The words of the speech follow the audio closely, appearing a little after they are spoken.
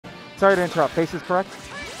Sorry to interrupt. Face is correct?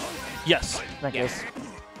 Yes. Thank you.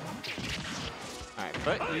 All right,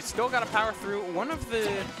 but you still got to power through. One of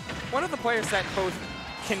the players that both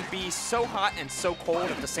can be so hot and so cold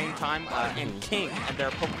at the same time, and King and their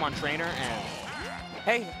Pokemon trainer. And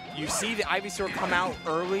hey, you see the Ivysaur come out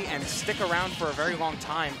early and stick around for a very long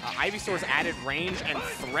time. Ivysaur's added range and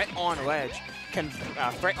threat on ledge and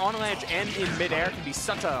in midair can be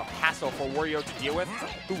such a hassle for Wario to deal with,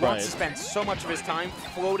 who wants to spend so much of his time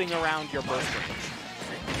floating around your burst range.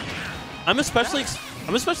 I'm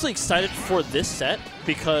especially excited for this set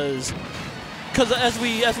because as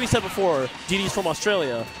we said before, DD's from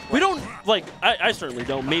Australia. We don't I certainly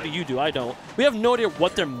don't. Maybe you do. I don't. We have no idea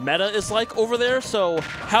what their meta is like over there. So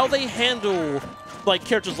how they handle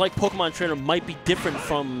characters like Pokemon Trainer might be different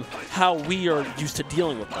from how we are used to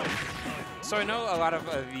dealing with them. So I know a lot of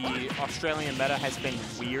the Australian meta has been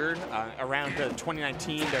weird. Around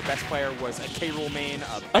 2019, their best player was a K-Rool main.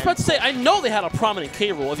 I was about to say, I know they had a prominent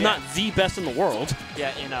K-Rool, if not the best in the world.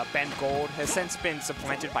 Yeah, in Ben Gold. Has since been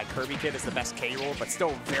supplanted by Kirby Kid as the best K-Rool, but still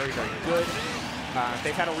very, very good.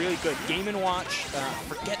 They've had a really good Game & Watch.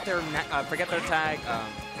 Forget their tag.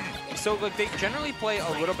 So they generally play a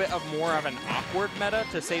little bit of more of an awkward meta,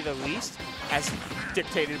 to say the least, as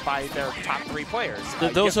dictated by their top 3 players.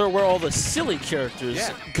 Those are where all the silly characters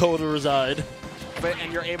go to reside.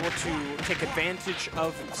 And you're able to take advantage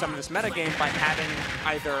of some of this metagame by having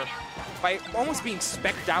by almost being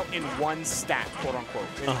specced out in one stat, quote unquote.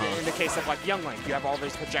 In the case of Young Link, you have all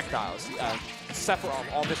these projectiles, Sephiroth,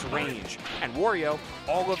 all this range, and Wario,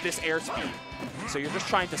 all of this airspeed. So you're just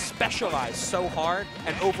trying to specialize so hard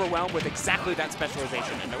and overwhelm with exactly that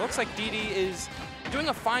specialization. And it looks like DD is doing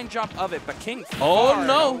a fine job of it, but King far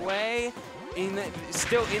away.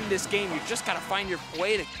 Still in this game, you just got to find your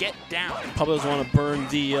way to get down. Probably doesn't want to burn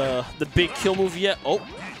the big kill move yet. Oh.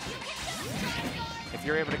 If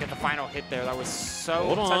you're able to get the final hit there, that was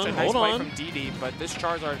such a nice play from DD, but this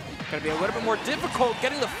Charizard going to be a little bit more difficult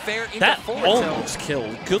getting the fair into forward tilt. That almost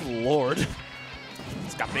killed. Good lord.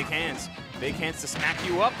 It's got big hands. Big hands to smack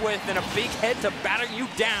you up with, and a big head to batter you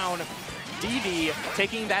down. DD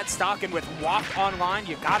taking that stock, and with Walk online,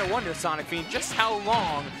 you gotta wonder, Sonicfiend, just how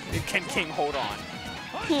long can King hold on?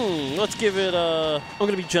 Let's give it, I'm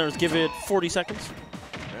gonna be generous, give it 40 seconds.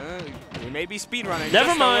 We may be speedrunning.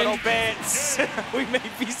 Never mind. A little bit. We may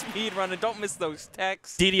be speedrunning. Don't miss those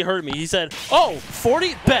texts. DD heard me. He said, oh,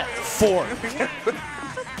 40? Bet. 4.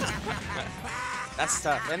 That's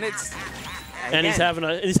tough. And it's... And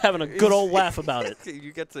again, he's having a good old laugh about it.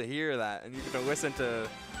 You get to hear that, and you get to listen to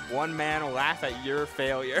one man laugh at your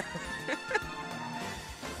failure.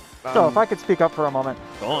 So if I could speak up for a moment.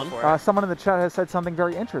 Go on. Someone in the chat has said something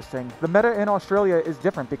very interesting. The meta in Australia is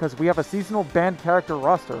different because we have a seasonal banned character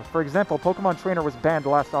roster. For example, Pokemon Trainer was banned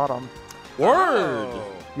last autumn. Word!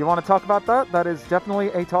 You want to talk about that? That is definitely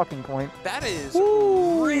a talking point. That is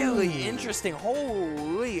really interesting.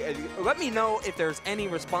 Holy. Let me know if there's any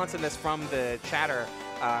responsiveness from the chatter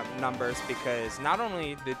numbers, because not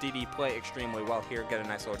only did DD play extremely well here, get a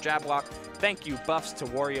nice little jab block. Thank you, buffs to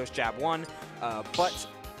Wario's jab 1. But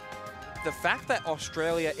the fact that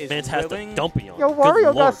Australia is willing... Dumpy on. Yo,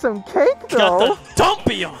 Wario got some cake, though. Got the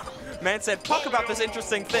dumpy on. Man said, talk about this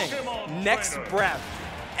interesting thing. Next breath.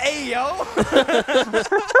 Hey, yo!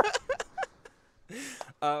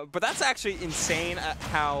 But that's actually insane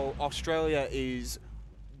how Australia is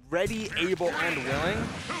ready, able, and willing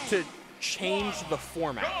to change the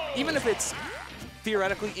format. Even if it's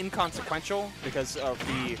theoretically inconsequential because of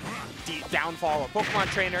the downfall of Pokemon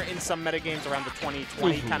Trainer in some metagames around the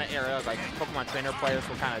 2020 kind of era, like Pokemon Trainer players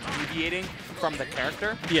were kind of deviating from the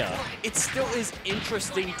character. Yeah. It still is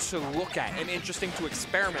interesting to look at and interesting to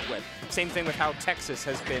experiment with. Same thing with how Texas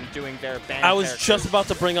has been doing their band I was characters. just about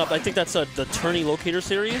to bring up, I think that's the Tourney Locator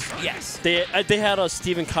series. Yes. They had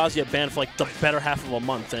Steven Kazuya banned for the better half of a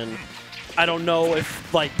month, and I don't know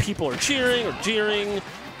if people are cheering or jeering.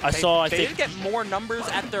 They did get more numbers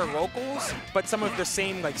at their locals, but some of the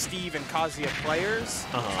same Steve and Kazuya players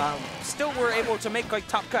still were able to make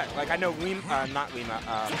top cut. I know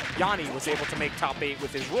Yanni was able to make top 8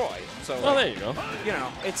 with his Roy. So there you go. You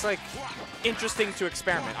know, it's interesting to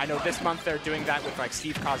experiment. I know this month they're doing that with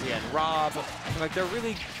Steve, Kazuya, and Rob. They're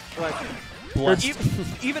really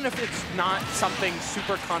even if it's not something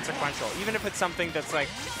super consequential, even if it's something that's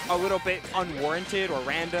a little bit unwarranted or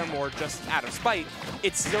random or just out of spite,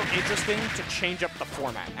 it's still interesting to change up the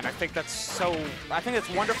format. And I think that's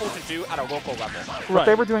wonderful to do at a local level. What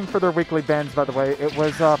they were doing for their weekly bans, by the way, it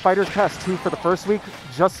was Fighters Pass 2 for the first week,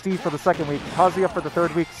 just Steve for the second week, Kazuya for the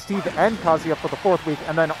third week, Steve and Kazuya for the fourth week,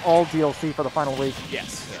 and then all DLC for the final week.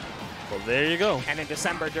 Yes. Well, there you go. And in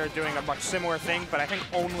December, they're doing a much similar thing, but I think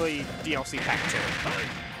only DLC Pack 2.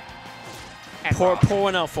 And Pour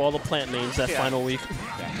one out for all the plant mains that final week.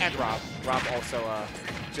 Yeah. And Rob also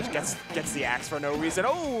just gets the axe for no reason.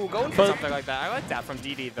 Oh, going for something like that. I like that from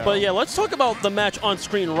DD though. But yeah, let's talk about the match on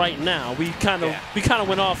screen right now. We kind of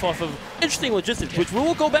went off of interesting logistics, which we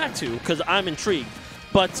will go back to because I'm intrigued.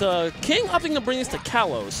 But King opting to bring this to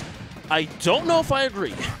Kalos, I don't know if I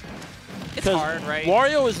agree. It's hard, right?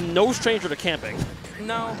 Wario is no stranger to camping.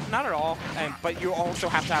 No, not at all. But you also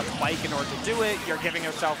have to have Bike in order to do it. You're giving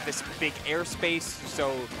yourself this big airspace,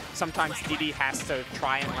 so sometimes DD has to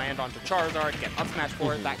try and land onto Charizard, get up smash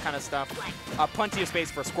for it, that kind of stuff. Plenty of space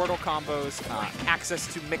for Squirtle combos,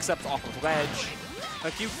 access to mix-ups off of ledge.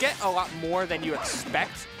 Like, you get a lot more than you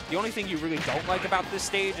expect. The only thing you really don't like about this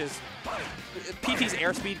stage is PT's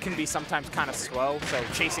airspeed can be sometimes kind of slow, so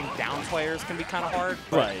chasing down players can be kind of hard.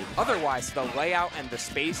 But otherwise, the layout and the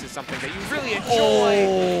space is something that you really enjoy.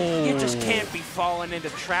 Oh. You just can't be falling into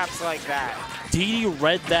traps like that. DD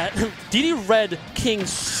read that. DD read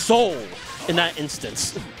King's soul in that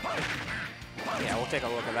instance. Yeah, we'll take a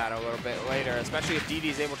look at that a little bit later, especially if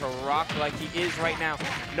DD's able to rock like he is right now.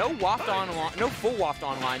 No full waft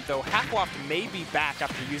online, though half waft may be back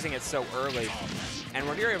after using it so early. And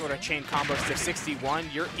when you're able to chain combos to 61,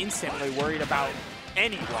 you're instantly worried about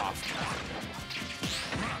any waft.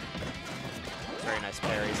 Very nice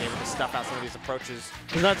parry. He's able to stuff out some of these approaches.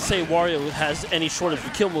 Not to say Wario has any shortage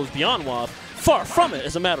of kill moves beyond waft. Far from it,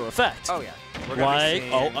 as a matter of fact. Oh yeah. Like,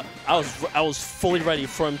 I was fully ready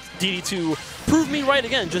for DD to prove me right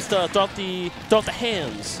again. Just throughout the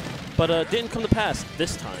hands, but didn't come to pass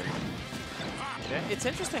this time. Yeah, it's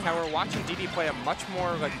interesting how we're watching DD play a much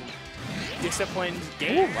more like disciplined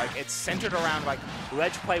game. Ooh. Like, it's centered around like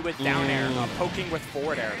ledge play with down air, poking with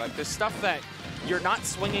forward air. Like, this stuff that you're not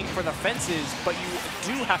swinging for the fences, but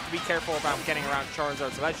you do have to be careful about getting around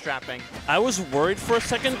Charizard's ledge trapping. I was worried for a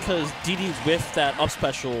second because DD whiffed that up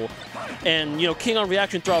special, and you know, King on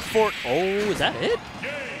reaction throughout fort. Oh, is that it?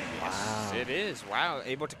 Wow. It is. Wow,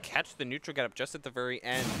 able to catch the neutral get up just at the very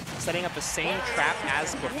end, setting up the same trap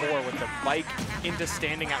as before with the bike into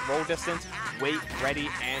standing at roll distance, wait, ready,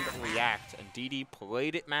 and react. And DD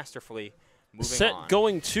played it masterfully. Moving on.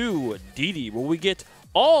 Going to DD. Will we get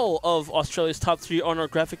all of Australia's top 3 on our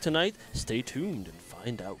graphic tonight? Stay tuned and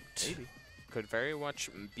find out. Maybe. Could very much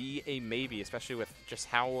be a maybe, especially with just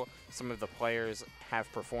how some of the players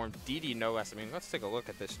have performed. DD no less. I mean, let's take a look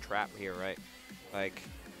at this trap here, right? Like,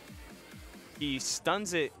 he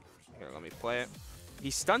stuns it. Here, let me play it.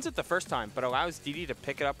 He stuns it the first time, but allows DD to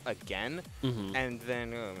pick it up again. And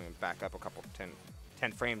then, let me back up a couple,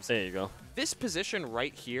 10 frames. There you go. This position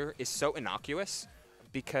right here is so innocuous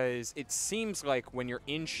because it seems like when you're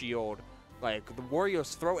in shield, like the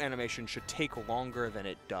Wario's throw animation should take longer than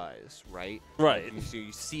it does, right? Right. Like,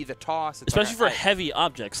 you see the toss. Especially for heavy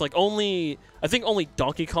objects. Like I think only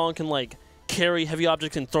Donkey Kong can like carry heavy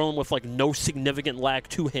objects and throw them with like no significant lag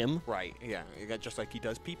to him. Right. Yeah. Just like he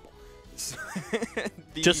does people.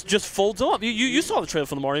 just folds them up. You saw the trailer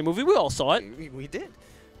for the Mario movie. We all saw it. We did.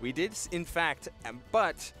 We did, in fact,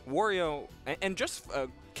 but Wario, and just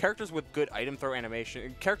characters with good item throw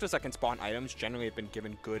animation, characters that can spawn items generally have been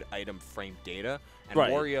given good item frame data, and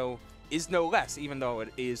Wario is no less, even though it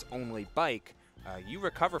is only bike. You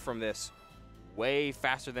recover from this way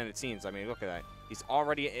faster than it seems. I mean, look at that. He's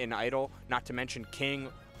already in idle, not to mention King,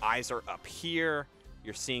 eyes are up here.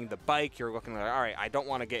 You're seeing the bike, you're looking like, all right, I don't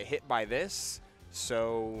want to get hit by this,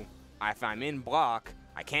 so if I'm in block,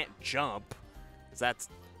 I can't jump, because that's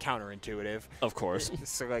counterintuitive. Of course.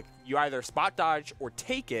 So like you either spot dodge or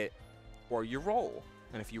take it, or you roll.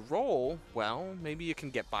 And if you roll, well, maybe you can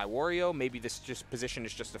get by Wario. Maybe this position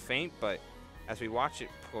is just a feint. But as we watch it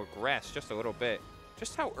progress just a little bit,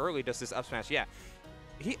 just how early does this up smash? Yeah,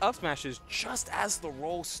 he up smashes just as the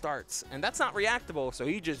roll starts, and that's not reactable. So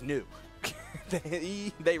he just knew.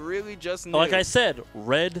 They really just knew. Like I said,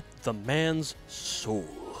 read the man's soul.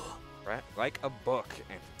 Right, like a book,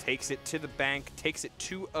 and takes it to the bank, takes it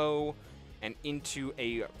 2-0 and into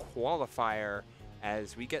a qualifier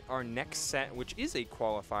as we get our next set, which is a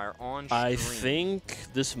qualifier on stream. I think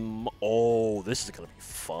this is going to be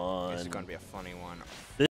fun. This is going to be a funny one.